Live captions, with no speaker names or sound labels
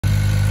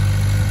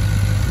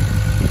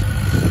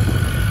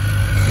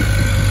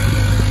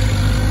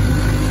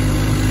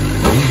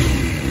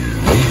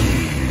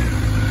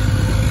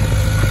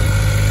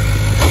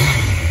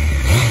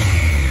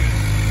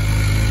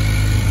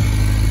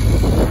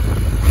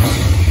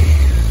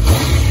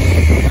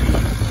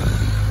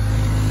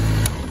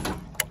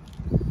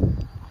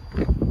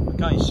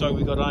So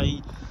we've got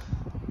a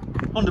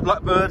Honda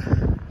Blackbird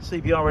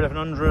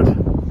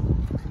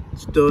CBR1100.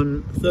 It's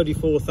done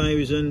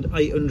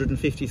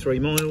 34,853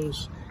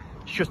 miles.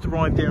 It's just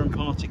arrived here in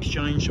part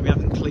exchange, so we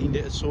haven't cleaned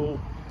it at all.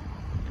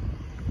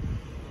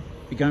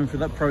 Be going through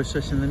that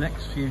process in the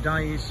next few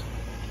days.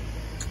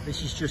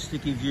 This is just to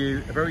give you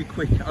a very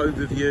quick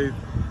overview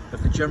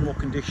of the general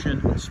condition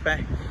and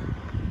spec.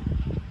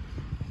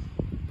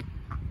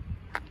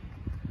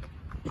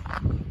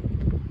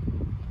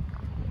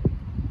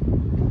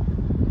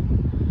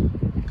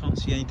 Can't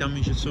see any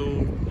damage at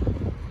all.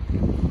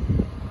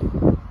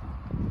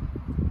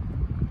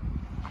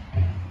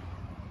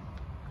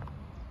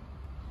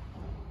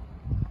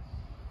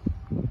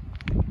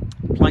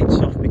 Plate's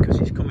off because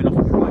it's coming off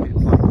a private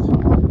plate, so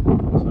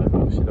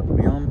obviously that will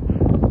be on.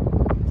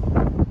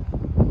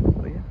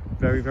 But yeah,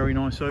 very, very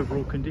nice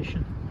overall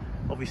condition.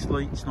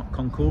 Obviously it's not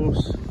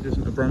concours, it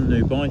isn't a brand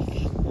new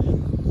bike,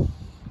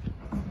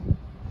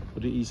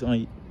 but it is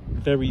a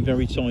very,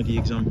 very tidy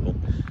example.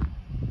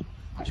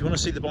 If you want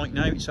to see the bike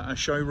now, it's at our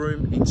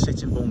showroom in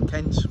Sittingbourne,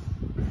 Kent.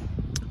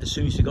 As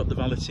soon as you've got the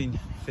valeting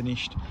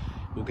finished,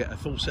 we'll get a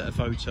full set of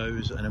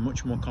photos and a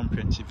much more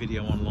comprehensive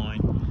video online.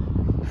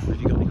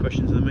 If you've got any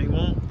questions in the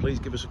meanwhile, please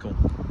give us a call.